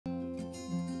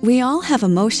We all have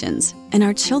emotions, and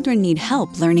our children need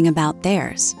help learning about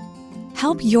theirs.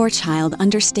 Help your child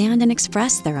understand and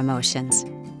express their emotions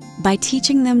by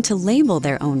teaching them to label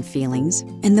their own feelings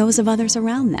and those of others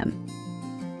around them.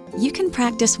 You can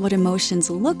practice what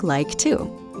emotions look like, too.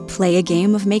 Play a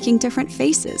game of making different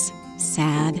faces: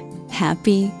 sad,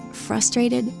 happy,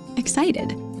 frustrated,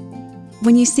 excited.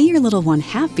 When you see your little one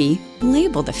happy,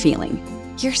 label the feeling.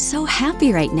 You're so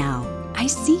happy right now. I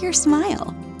see your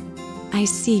smile. I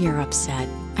see you're upset.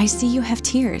 I see you have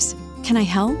tears. Can I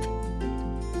help?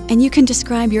 And you can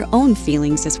describe your own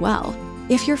feelings as well.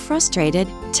 If you're frustrated,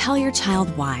 tell your child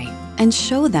why and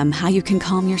show them how you can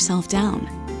calm yourself down.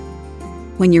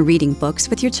 When you're reading books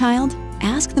with your child,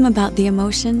 ask them about the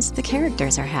emotions the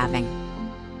characters are having.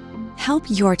 Help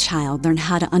your child learn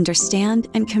how to understand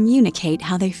and communicate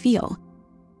how they feel.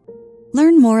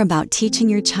 Learn more about teaching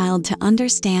your child to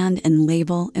understand and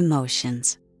label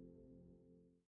emotions.